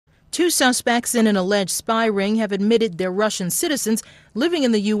Two suspects in an alleged spy ring have admitted they're Russian citizens living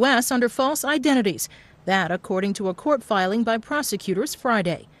in the U.S. under false identities. That, according to a court filing by prosecutors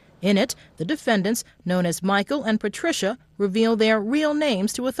Friday. In it, the defendants, known as Michael and Patricia, reveal their real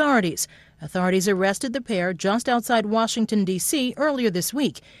names to authorities. Authorities arrested the pair just outside Washington, D.C. earlier this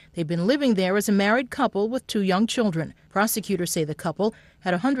week. They've been living there as a married couple with two young children. Prosecutors say the couple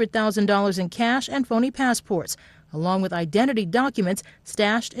had $100,000 in cash and phony passports, along with identity documents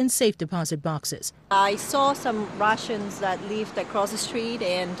stashed in safe deposit boxes. I saw some Russians that lived across the street,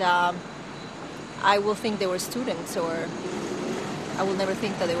 and I will think they were students, or I will never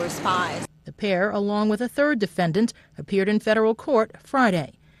think that they were spies. The pair, along with a third defendant, appeared in federal court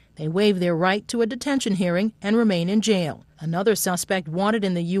Friday. They waived their right to a detention hearing and remain in jail. Another suspect wanted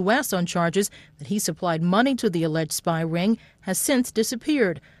in the U.S. on charges that he supplied money to the alleged spy ring has since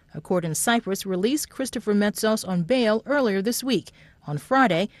disappeared. A court in Cyprus released Christopher Metsos on bail earlier this week. On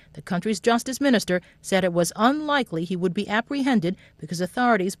Friday, the country's justice minister said it was unlikely he would be apprehended because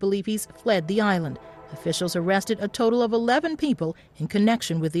authorities believe he's fled the island. Officials arrested a total of 11 people in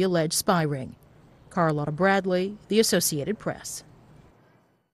connection with the alleged spy ring. Carlotta Bradley, The Associated Press.